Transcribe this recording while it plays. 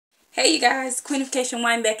Hey you guys,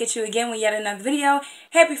 QUEENIFICATION1 back at you again with yet another video.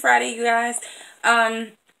 Happy Friday, you guys.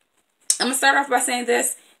 I'm going to start off by saying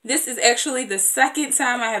this. This is actually the second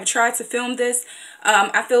time I have tried to film this.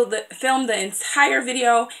 I filmed the entire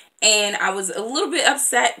video and I was a little bit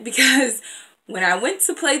upset because when I went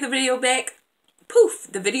to play the video back, poof,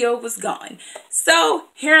 the video was gone. So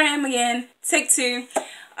here I am again, take two.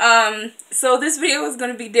 So this video is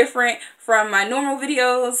going to be different from my normal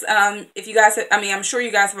videos. If you guys have, I'm sure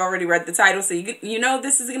you guys have already read the title, so you know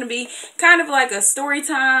this is going to be kind of like a story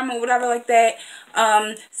time or whatever like that.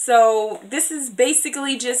 So this is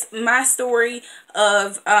basically just my story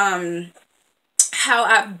of how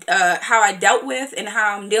I dealt with and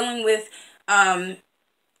how I'm dealing with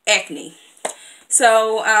acne.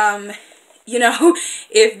 So you know,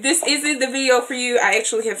 if this isn't the video for you, I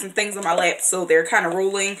actually have some things on my lap, so they're kind of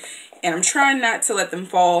rolling, and I'm trying not to let them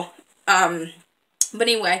fall. But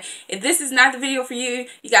anyway, if this is not the video for you,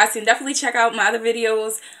 you guys can definitely check out my other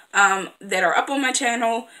videos that are up on my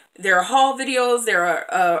channel. There are haul videos,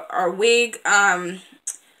 there are wig unboxings,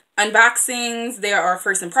 there are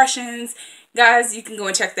first impressions. Guys, you can go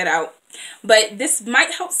and check that out. But this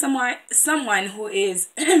might help someone who is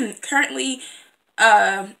currently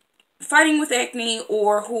fighting with acne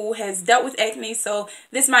or who has dealt with acne, so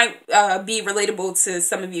this might be relatable to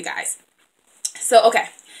some of you guys. So okay,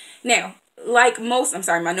 now like most, I'm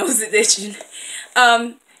sorry, my nose is itching.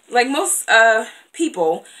 Like most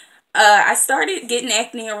people, I started getting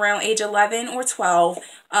acne around age 11 or 12.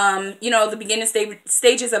 You know, the beginning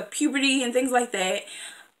stages of puberty and things like that.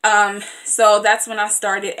 So that's when I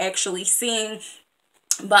started actually seeing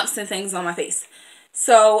bumps and things on my face.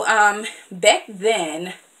 So back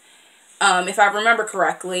then, if I remember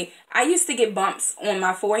correctly, I used to get bumps on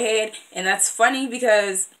my forehead, and that's funny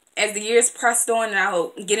because as the years pressed on, and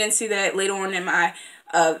I'll get into that later on in my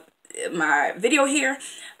my video here,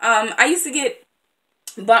 I used to get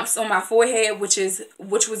bumps on my forehead, which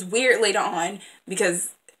was weird later on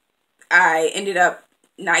because I ended up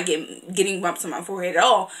not getting bumps on my forehead at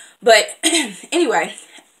all. But anyway,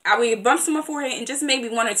 I would get bumps on my forehead and just maybe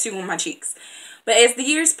one or two on my cheeks. But as the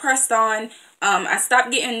years pressed on, I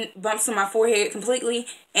stopped getting bumps on my forehead completely,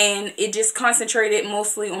 and it just concentrated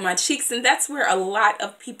mostly on my cheeks. And that's where a lot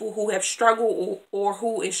of people who have struggled or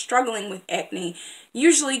who is struggling with acne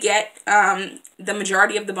usually get the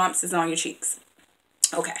majority of the bumps is on your cheeks.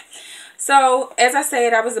 Okay, so as I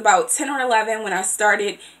said, I was about 10 or 11 when I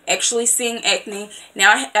started actually seeing acne.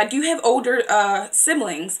 Now, I do have older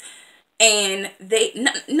siblings, and none of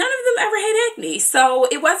them ever had acne. So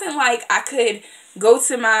it wasn't like I could go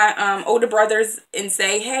to my older brothers and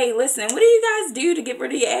say, hey, listen, what do you guys do to get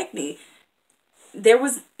rid of your acne? There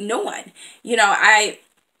was no one. You know, I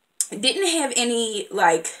didn't have any,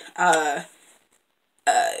 like,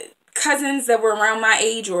 cousins that were around my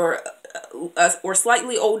age or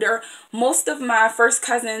slightly older. Most of my first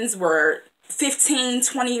cousins were 15,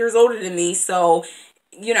 20 years older than me. So,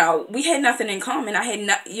 you know, we had nothing in common. I had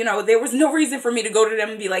not, you know, there was no reason for me to go to them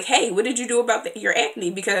and be like, hey, what did you do about your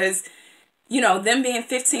acne? Because, you know, them being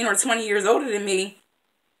 15 or 20 years older than me,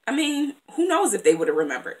 I mean, who knows if they would have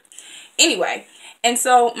remembered. Anyway, and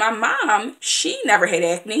so my mom, she never had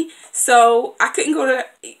acne, so I couldn't go to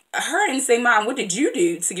her and say, Mom, what did you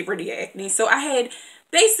do to get rid of your acne? So I had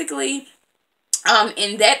basically,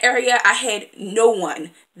 in that area, I had no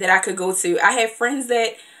one that I could go to. I had friends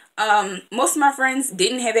that, most of my friends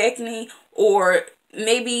didn't have acne, or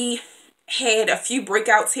maybe had a few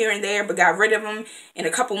breakouts here and there, but got rid of them in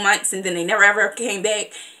a couple months, and then they never ever came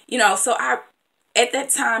back. You know, so at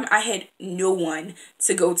that time, I had no one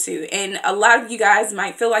to go to. And a lot of you guys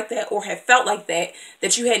might feel like that or have felt like that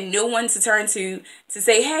you had no one to turn to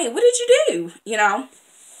say, hey, what did you do? You know?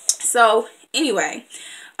 So anyway,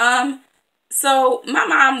 so my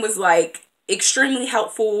mom was like extremely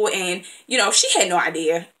helpful, and you know, she had no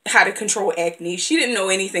idea how to control acne. She didn't know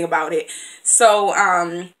anything about it. So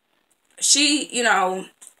she, you know,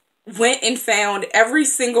 went and found every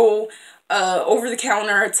single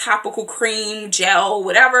over-the-counter topical cream, gel,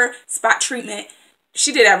 whatever, spot treatment.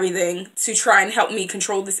 She did everything to try and help me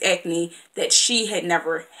control this acne that she had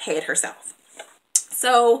never had herself.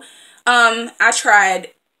 So I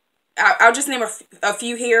tried, I'll just name a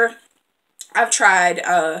few here. I've tried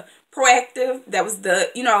Proactive. That was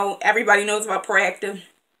the, you know, everybody knows about Proactive.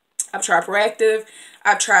 I've tried Proactive.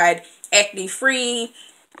 I've tried acne-free.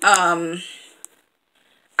 I've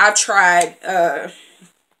tried,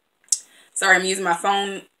 sorry, I'm using my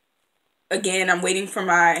phone again. I'm waiting for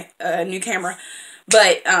my new camera,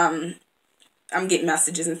 but I'm getting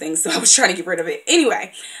messages and things, so I was trying to get rid of it.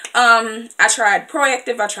 Anyway, I tried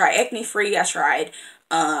Proactive. I tried acne-free. I tried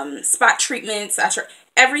spot treatments. I tried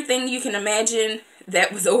everything you can imagine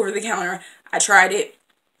that was over the counter, I tried it.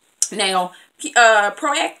 Now,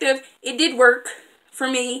 Proactive, it did work for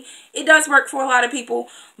me. It does work for a lot of people,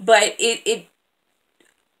 but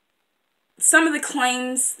some of the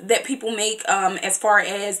claims that people make, as far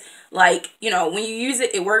as like, you know, when you use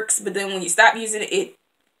it, it works, but then when you stop using it,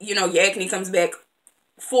 you know, your acne comes back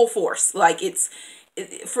full force. Like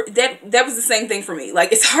that was the same thing for me.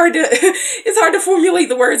 Like, it's hard to formulate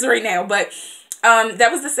the words right now, but that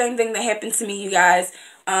was the same thing that happened to me, you guys.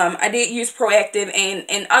 I did use Proactive and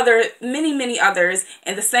many others,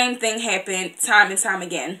 and the same thing happened time and time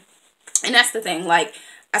again. And that's the thing, like,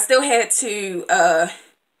 I still had to,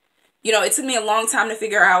 you know, it took me a long time to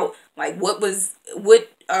figure out, like, what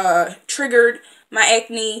triggered my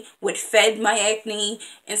acne, what fed my acne,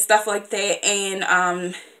 and stuff like that. And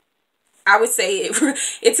I would say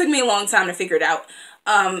it took me a long time to figure it out.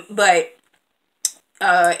 And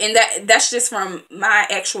that's just from my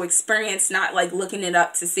actual experience, not like looking it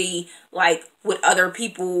up to see like what other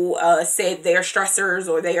people said their stressors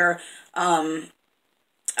or their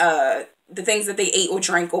the things that they ate or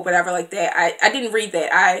drank or whatever like that. I didn't read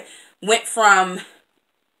that. I went from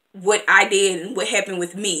what I did and what happened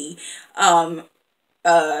with me,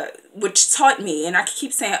 which taught me, and I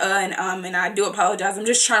keep saying and I do apologize. I'm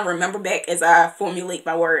just trying to remember back as I formulate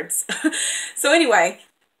my words. So anyway,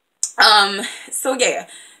 so yeah,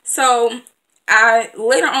 so I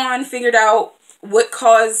later on figured out what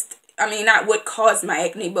caused, not what caused my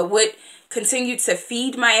acne, but what continued to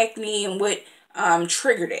feed my acne and what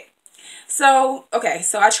triggered it. So, okay,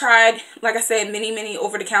 so I tried, like I said, many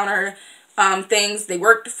over-the-counter things. They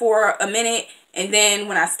worked for a minute, and then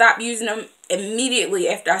when I stopped using them, immediately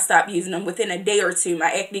after I stopped using them, within a day or two, my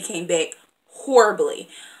acne came back horribly.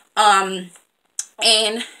 And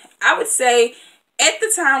I would say at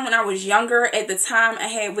the time when I was younger, at the time I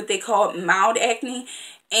had what they call mild acne.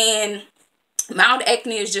 And mild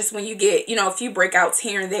acne is just when you get, you know, a few breakouts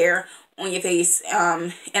here and there on your face.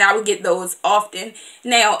 And I would get those often.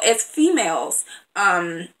 Now, as females,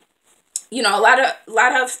 you know, a lot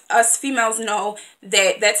of us females know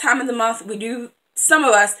that that time of the month some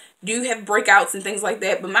of us do have breakouts and things like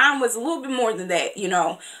that, but mine was a little bit more than that, you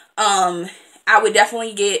know. I would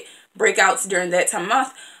definitely get breakouts during that time of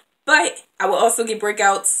month, but I will also get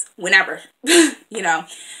breakouts whenever, you know.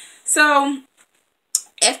 So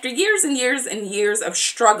after years and years and years of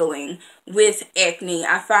struggling with acne,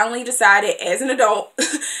 I finally decided as an adult,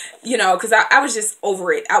 you know, because I was just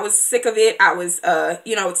over it. I was sick of it. I was,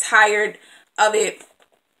 you know, tired of it.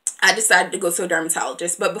 I decided to go to a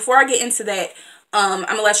dermatologist. But before I get into that, I'm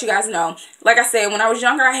going to let you guys know. Like I said, when I was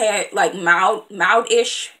younger, I had like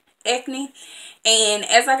mild-ish acne. And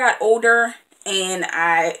as I got older and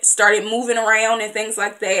I started moving around and things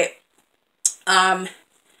like that,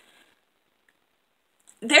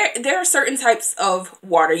 there are certain types of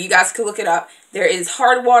water. You guys can look it up. There is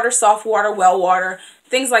hard water, soft water, well water,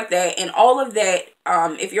 things like that. And all of that,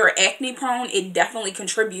 if you're acne prone, it definitely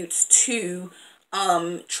contributes to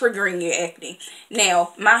triggering your acne.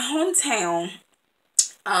 Now, my hometown,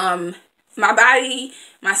 my body,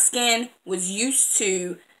 my skin was used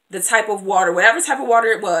to the type of water, whatever type of water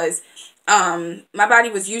it was. My body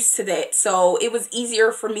was used to that. So it was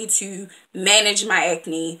easier for me to manage my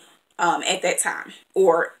acne at that time,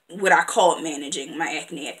 or what I call managing my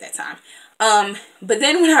acne at that time. But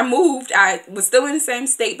then when I moved, I was still in the same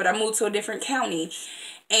state, but I moved to a different county.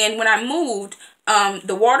 And when I moved,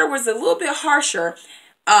 the water was a little bit harsher.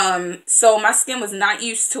 So my skin was not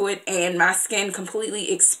used to it, and my skin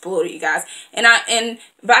completely exploded, you guys. And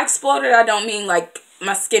by exploded, I don't mean like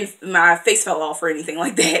my face fell off or anything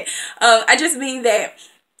like that. I just mean that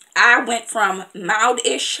I went from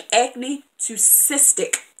mild-ish acne to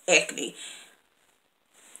cystic acne.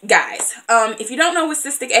 Guys, if you don't know what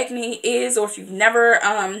cystic acne is, or if you've never,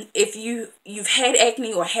 if you've had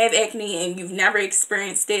acne or have acne and you've never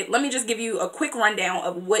experienced it, let me just give you a quick rundown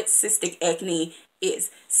of what cystic acne is.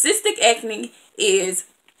 Cystic acne is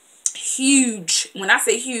huge, when I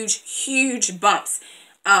say huge, huge bumps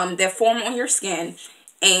that form on your skin,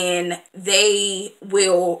 and they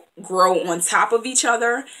will grow on top of each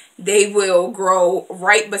other. They will grow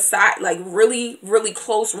right beside, like really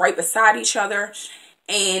close, right beside each other.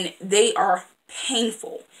 And they are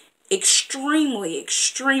painful, extremely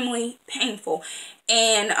painful.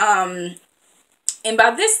 And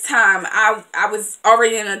by this time, I was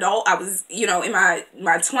already an adult. I was, you know, in my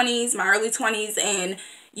 20s, my early 20s, and,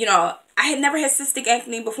 you know, I had never had cystic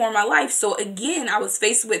acne before in my life. So again, I was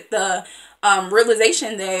faced with the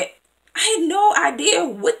realization that I had no idea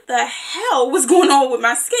what the hell was going on with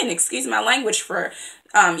my skin. Excuse my language for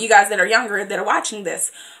you guys that are younger that are watching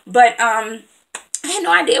this. But I had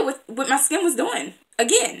no idea what my skin was doing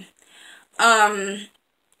again.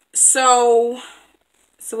 So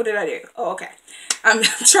what did I do? Oh, okay. I'm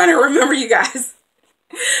trying to remember, you guys.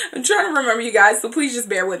 I'm trying to remember, you guys, so please just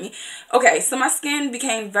bear with me. Okay, so my skin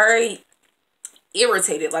became very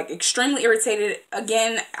irritated, like extremely irritated.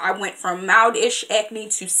 Again, I went from mild-ish acne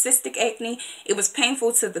to cystic acne. It was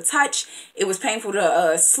painful to the touch. It was painful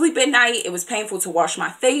to sleep at night. It was painful to wash my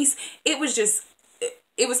face. It was just,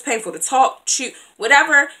 it was painful to talk, chew,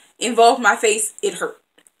 whatever involved my face. It hurt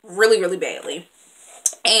really, really badly.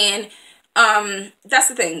 And that's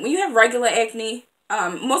the thing. When you have regular acne,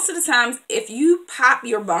 most of the times, if you pop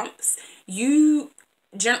your bumps,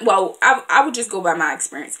 well, I would just go by my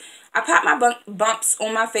experience. I popped my bumps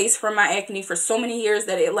on my face from my acne for so many years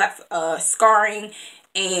that it left scarring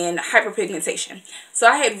and hyperpigmentation. So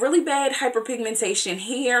I had really bad hyperpigmentation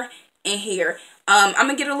here and here. I'm going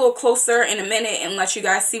to get a little closer in a minute and let you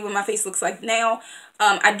guys see what my face looks like now.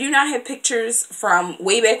 I do not have pictures from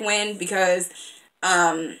way back when because,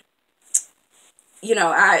 you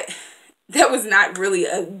know, that was not really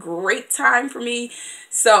a great time for me.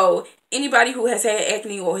 So anybody who has had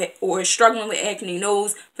acne or is struggling with acne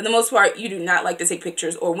knows, for the most part, you do not like to take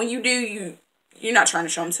pictures. Or when you do, you're not trying to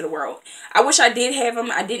show them to the world. I wish I did have them.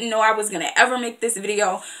 I didn't know I was going to ever make this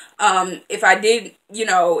video. If I did, you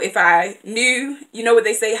know, if I knew, you know what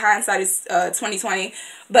they say, hindsight is 20/20.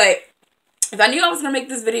 But if I knew I was going to make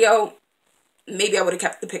this video, maybe I would have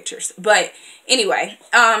kept the pictures. But anyway,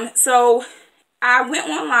 so I went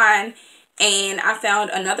online and I found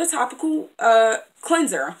another topical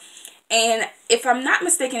cleanser. And if I'm not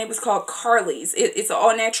mistaken, it was called Carly's. It's an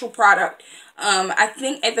all-natural product. I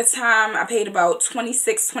think at the time I paid about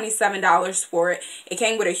 $26, $27 for it. It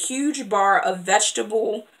came with a huge bar of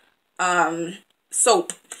vegetable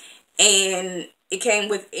soap. And it came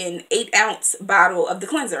with an 8-ounce bottle of the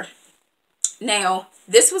cleanser. Now,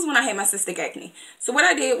 this was when I had my cystic acne. So what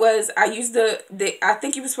I did was I used I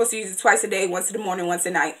think you were supposed to use it twice a day, once in the morning, once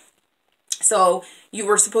at night. So you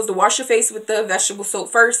were supposed to wash your face with the vegetable soap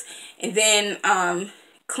first and then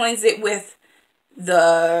cleanse it with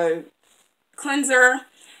the cleanser,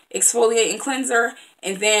 exfoliating cleanser,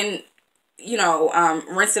 and then, you know,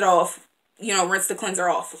 rinse it off, you know, rinse the cleanser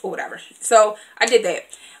off or whatever. So I did that.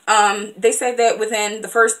 They said that within the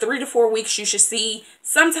first 3 to 4 weeks, you should see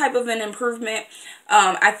some type of an improvement.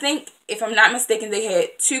 I think, if I'm not mistaken, they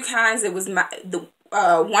had 2 kinds. It was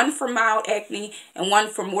one for mild acne and one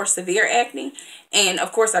for more severe acne. And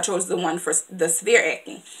of course, I chose the one for the severe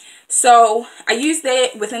acne. So I used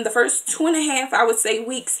that within the first 2.5, I would say,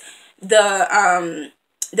 weeks. The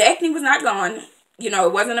acne was not gone. You know,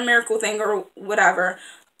 it wasn't a miracle thing or whatever.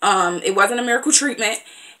 It wasn't a miracle treatment.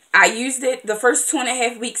 I used it the first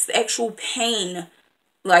 2.5 weeks. The actual pain,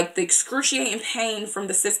 like the excruciating pain from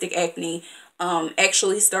the cystic acne,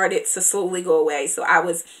 actually started to slowly go away. So I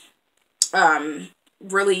was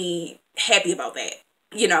really happy about that.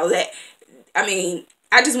 You know, that, I mean,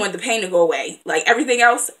 I just wanted the pain to go away. Like everything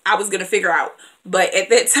else, I was going to figure out. But at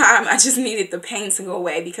that time, I just needed the pain to go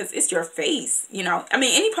away because it's your face, you know. I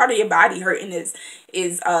mean, any part of your body hurting is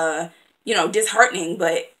you know, disheartening,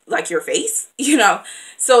 but like your face, you know.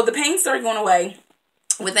 So the pain started going away.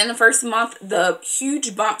 Within the first month, the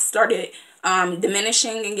huge bumps started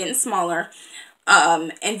diminishing and getting smaller.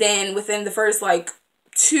 And then within the first like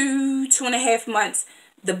 2.5 months,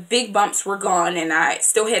 the big bumps were gone and I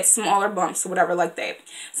still had smaller bumps or whatever like that.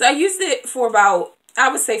 So I used it for about,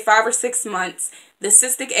 I would say, 5 or 6 months. The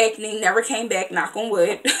cystic acne never came back, knock on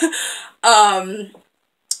wood.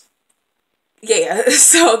 Yeah,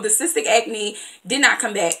 so the cystic acne did not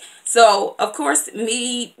come back. So, of course,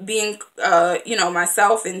 me being, you know,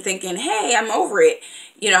 myself and thinking, hey, I'm over it,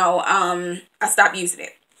 you know, I stopped using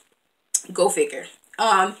it. Go figure.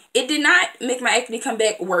 It did not make my acne come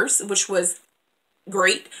back worse, which was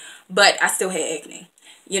great, but I still had acne,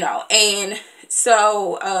 you know. And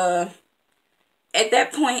so, at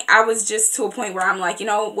that point, I was just to a point where I'm like, you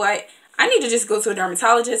know what? I need to just go to a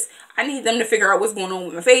dermatologist. I need them to figure out what's going on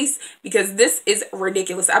with my face because this is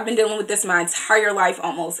ridiculous. I've been dealing with this my entire life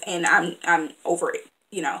almost, and I'm over it,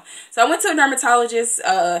 you know. So I went to a dermatologist.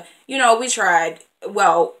 You know, we tried.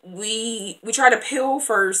 Well, we tried a pill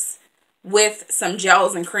first with some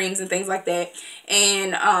gels and creams and things like that.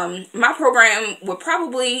 And my program would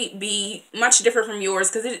probably be much different from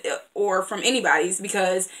yours or from anybody's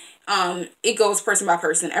because it goes person by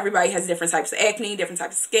person. Everybody has different types of acne, different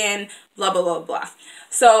types of skin, blah, blah, blah, blah.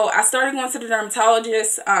 So I started going to the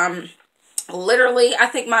dermatologist. Literally, I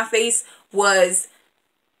think my face was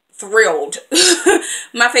thrilled.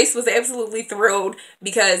 My face was absolutely thrilled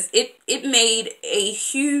because it made a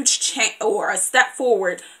huge change or a step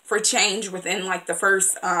forward for change within like the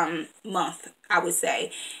first month, I would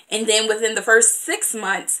say. And then within the first 6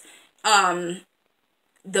 months,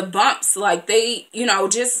 the bumps, like they, you know,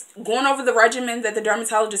 just going over the regimen that the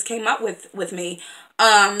dermatologist came up with me,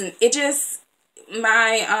 it just,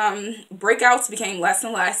 my breakouts became less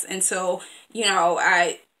and less until, you know,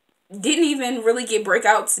 I didn't even really get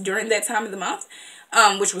breakouts during that time of the month,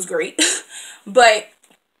 which was great. But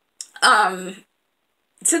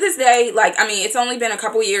to this day, like, I mean, it's only been a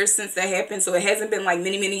couple years since that happened, so it hasn't been like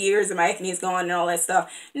many years and my acne is gone and all that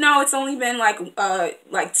stuff. No, it's only been like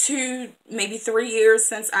 2, maybe 3 years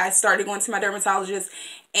since I started going to my dermatologist,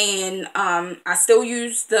 and I still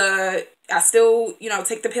use I still, you know,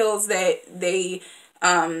 take the pills that they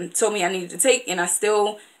told me I needed to take, and I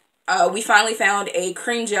still, we finally found a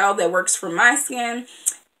cream gel that works for my skin.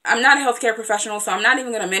 I'm not a healthcare professional, so I'm not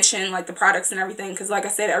even going to mention like the products and everything, because like I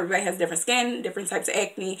said, everybody has different skin, different types of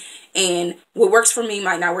acne, and what works for me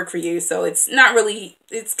might not work for you. So it's not really,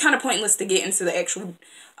 it's kind of pointless to get into the actual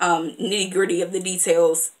nitty-gritty of the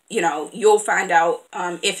details. You know, you'll find out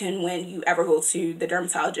if and when you ever go to the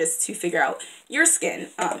dermatologist to figure out your skin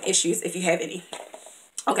issues, if you have any.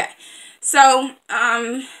 Okay, so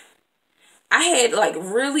I had like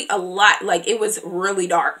really a lot, like it was really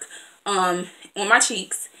dark on my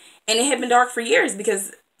cheeks, and it had been dark for years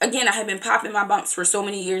because, again, I had been popping my bumps for so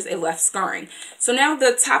many years it left scarring. So now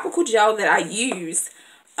the topical gel that I use,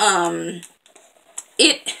 the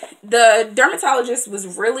dermatologist was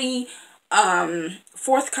really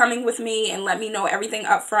forthcoming with me and let me know everything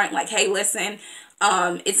up front, like, hey, listen,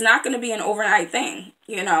 it's not going to be an overnight thing,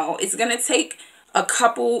 you know, it's going to take a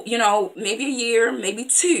couple, you know, maybe a year, maybe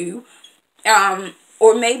 2,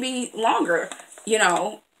 or maybe longer, you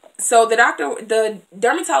know. So the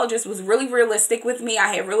dermatologist was really realistic with me.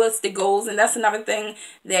 I had realistic goals, and that's another thing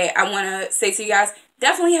that I want to say to you guys.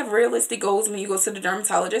 Definitely have realistic goals when you go to the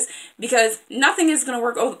dermatologist, because nothing is going to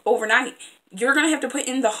work overnight. You're going to have to put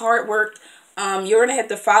in the hard work. You're going to have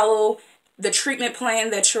to follow the treatment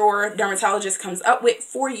plan that your dermatologist comes up with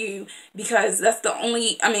for you, because that's the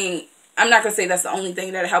only, I mean, I'm not going to say that's the only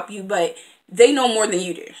thing that'll help you, but they know more than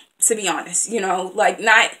you do, to be honest. You know, like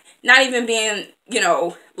not even being, you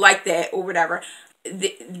know, like that or whatever.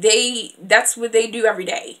 That's what they do every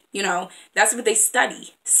day, you know. That's what they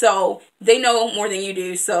study. So they know more than you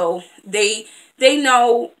do. So they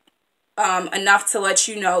know enough to let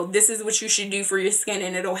you know this is what you should do for your skin,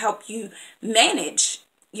 and it'll help you manage,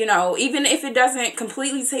 you know, even if it doesn't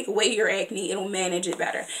completely take away your acne, it'll manage it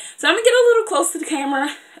better. So I'm gonna get a little close to the camera.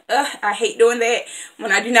 I hate doing that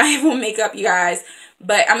when I do not have on makeup, you guys,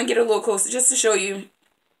 but I'm gonna get a little closer just to show you,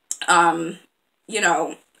 you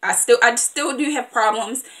know, I still do have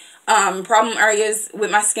problems, problem areas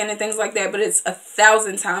with my skin and things like that, but it's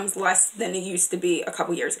 1,000 times less than it used to be a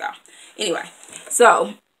couple years ago. Anyway,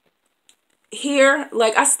 so here,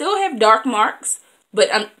 like, I still have dark marks, but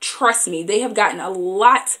trust me, they have gotten a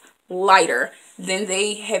lot lighter than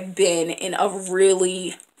they have been in a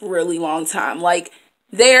really long time. Like,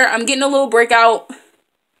 there, I'm getting a little breakout,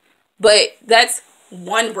 but that's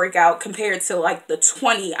one breakout compared to like the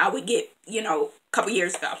 20 I would get, you know, a couple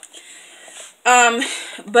years ago.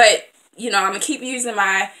 But, you know, I'm gonna keep using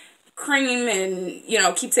my cream and, you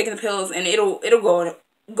know, keep taking the pills, and it'll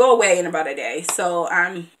go away in about a day. So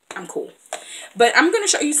I'm cool. But I'm gonna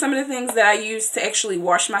show you some of the things that I use to actually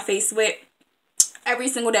wash my face with every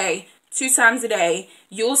single day, 2 times a day.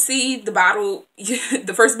 You'll see the bottle,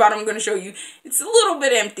 the first bottle I'm going to show you, it's a little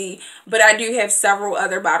bit empty, but I do have several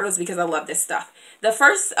other bottles because I love this stuff. The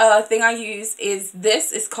first thing I use is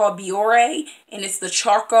this. It's called Biore, and it's the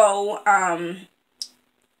charcoal,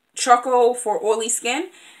 charcoal for oily skin.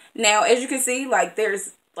 Now, as you can see, like,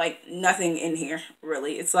 there's like nothing in here,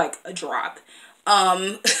 really. It's like a drop.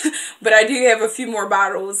 But I do have a few more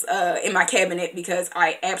bottles in my cabinet because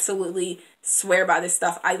I absolutely swear by this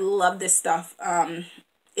stuff. I love this stuff.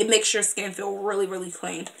 It makes your skin feel really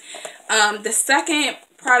clean. The second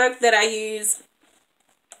product that I use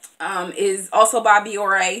is also by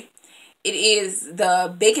Biore. It is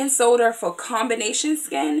the baking soda for combination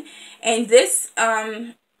skin, and this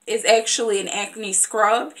is actually an acne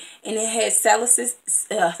scrub, and it has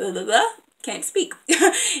can't speak.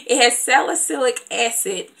 It has salicylic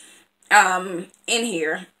acid in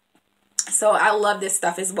here. So I love this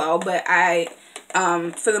stuff as well, but I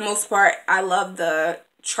for the most part, I love the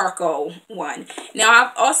charcoal one. Now,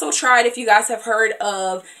 I've also tried, if you guys have heard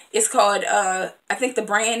of, it's called I think the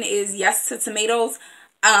brand is Yes to Tomatoes.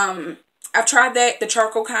 I've tried that, the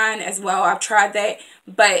charcoal kind as well. I've tried that,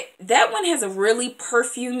 but that one has a really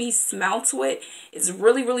perfumey smell to it. It's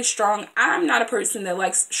really, really strong. I'm not a person that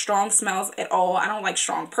likes strong smells at all. I don't like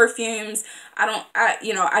strong perfumes.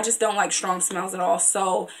 I just don't like strong smells at all.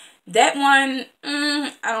 So that one,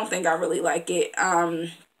 I don't think I really like it.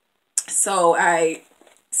 So I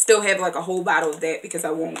still have like a whole bottle of that because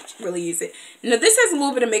I won't really use it. Now this has a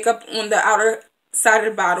little bit of makeup on the outer side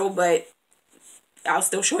of the bottle, but I'll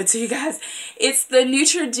still show it to you guys. It's the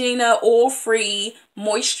Neutrogena Oil-free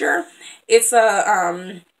Moisture. It's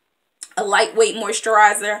a lightweight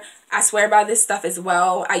moisturizer. I swear by this stuff as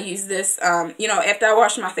well. I use this, after I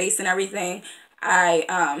wash my face and everything.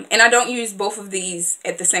 And I don't use both of these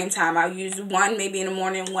at the same time. I'll use one maybe in the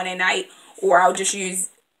morning, one at night, or I'll just use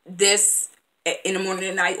this in the morning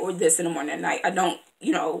and night, or this in the morning and night. I don't,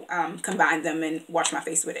 combine them and wash my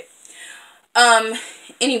face with it.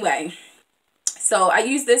 Anyway, so I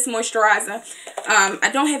use this moisturizer. I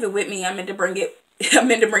don't have it with me. I meant to bring it. I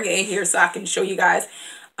meant to bring it in here so I can show you guys.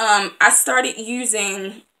 I started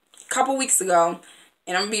using a couple weeks ago,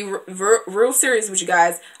 and I'm gonna be real serious with you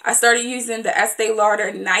guys. I started using the Estee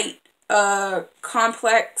Lauder Night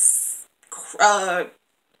Complex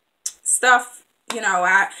stuff.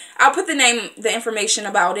 I'll put the information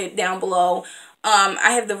about it down below.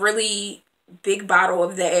 I have the really big bottle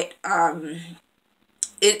of that.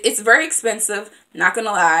 It's very expensive, not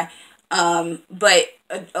gonna lie, but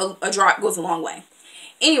a drop goes a long way.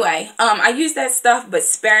 Anyway, I use that stuff, but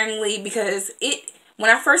sparingly, because when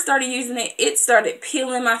I first started using it, it started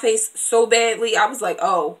peeling my face so badly. I was like,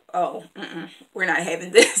 we're not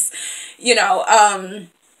having this,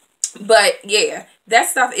 but yeah, that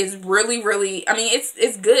stuff is really, really,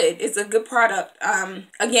 it's good. It's a good product.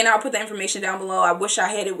 Again, I'll put the information down below. I wish I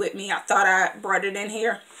had it with me. I thought I brought it in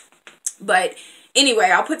here, but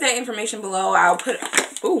anyway, I'll put that information below. I'll put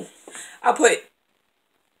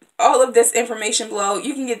all of this information below.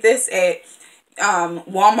 You can get this at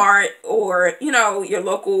Walmart, or your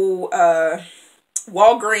local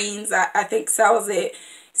Walgreens. I think sells it.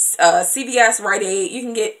 CVS, Rite Aid. You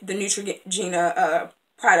can get the Neutrogena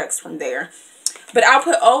products from there. But I'll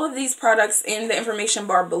put all of these products in the information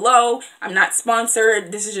bar below. I'm not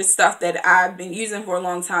sponsored. This is just stuff that I've been using for a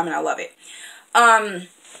long time and I love it.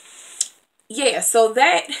 Yeah, so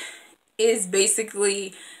that is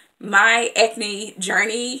basically my acne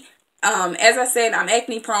journey. As I said, I'm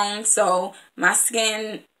acne prone, so my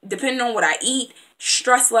skin, depending on what I eat,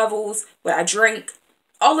 stress levels, what I drink,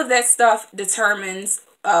 all of that stuff determines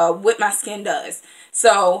what my skin does.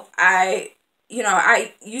 So I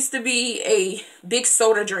used to be a big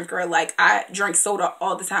soda drinker. Like, I drink soda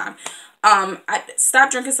all the time. I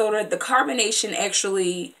stopped drinking soda. The carbonation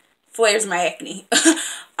actually flares my acne.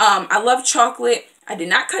 I love chocolate. I did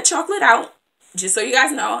not cut chocolate out. Just so you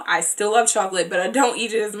guys know, I still love chocolate, but I don't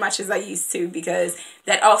eat it as much as I used to, because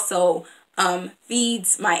that also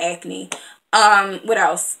feeds my acne. What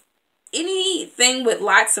else? Anything with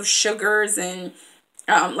lots of sugars and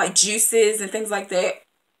like juices and things like that.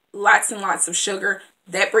 Lots and lots of sugar,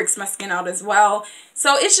 that breaks my skin out as well.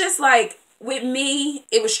 So it's just like, with me,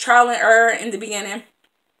 it was trial and error in the beginning.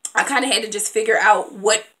 I kind of had to just figure out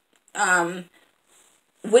what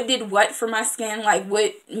did what for my skin, like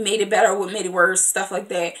what made it better, what made it worse, stuff like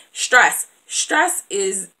that. Stress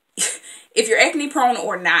is if you're acne prone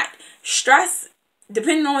or not, stress,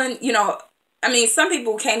 depending on, some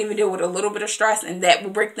people can't even deal with a little bit of stress and that will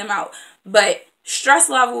break them out, but stress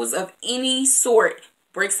levels of any sort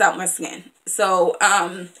breaks out my skin. So,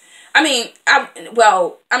 I'm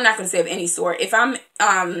not going to say of any sort. If I'm,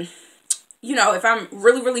 if I'm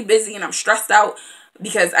really, really busy and I'm stressed out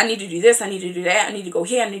because I need to do this, I need to do that, I need to go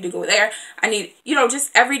here, I need to go there, I need,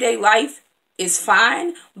 just everyday life is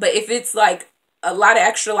fine. But if it's like a lot of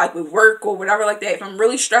extra, like with work or whatever like that, if I'm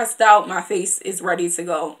really stressed out, my face is ready to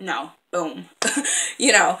go, no, boom.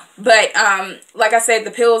 But like I said,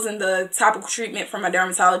 the pills and the topical treatment from my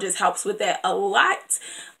dermatologist helps with that a lot.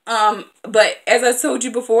 But as I told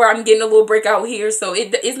you before, I'm getting a little breakout here, so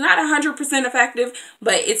it's not 100% effective,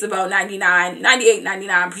 but it's about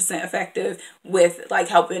 99% effective with like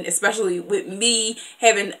helping, especially with me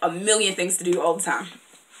having a million things to do all the time.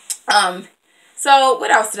 So what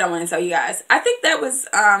else did I want to tell you guys? I think that was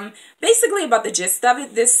basically about the gist of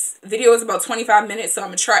it. This video is about 25 minutes, so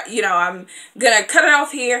I'm going to cut it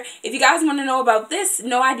off here. If you guys want to know about this,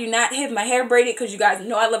 no, I do not have my hair braided, because you guys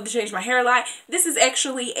know I love to change my hair a lot. This is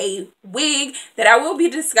actually a wig that I will be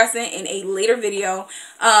discussing in a later video.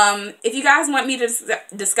 If you guys want me to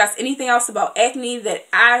discuss anything else about acne that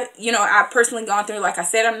I've personally gone through, like I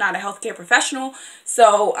said, I'm not a healthcare professional,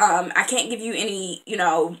 so I can't give you any,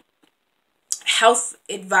 health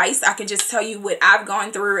advice. I can just tell you what I've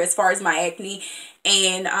gone through as far as my acne.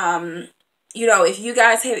 And you know, if you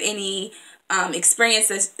guys have any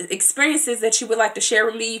experiences that you would like to share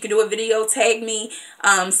with me, you can do a video, tag me,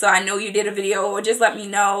 so I know you did a video, or just let me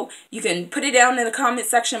know. You can put it down in the comment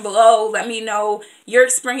section below. Let me know your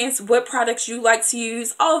experience, what products you like to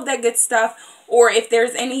use, all of that good stuff. Or if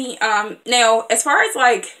there's any now, as far as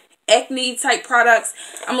like acne type products,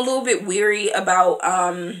 I'm a little bit weary about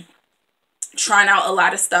trying out a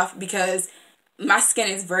lot of stuff because my skin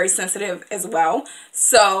is very sensitive as well.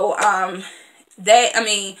 So that, I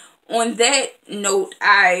mean, on that note,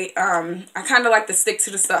 I kind of like to stick to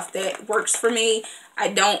the stuff that works for me. I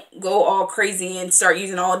don't go all crazy and start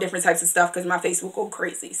using all different types of stuff because my face will go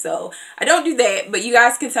crazy. So I don't do that. But you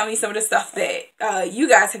guys can tell me some of the stuff that you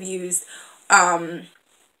guys have used, and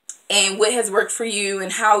what has worked for you,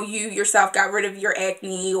 and how you yourself got rid of your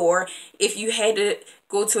acne, or if you had to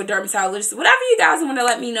go to a dermatologist. Whatever you guys want to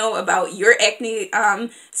let me know about your acne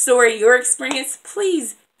story, your experience,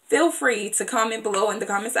 please feel free to comment below in the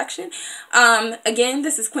comment section. Again,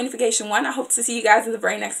 this is QUEENIFICATION1. I hope to see you guys in the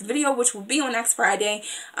very next video, which will be on next Friday.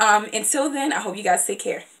 Until then, I hope you guys take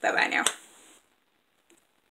care. Bye-bye now.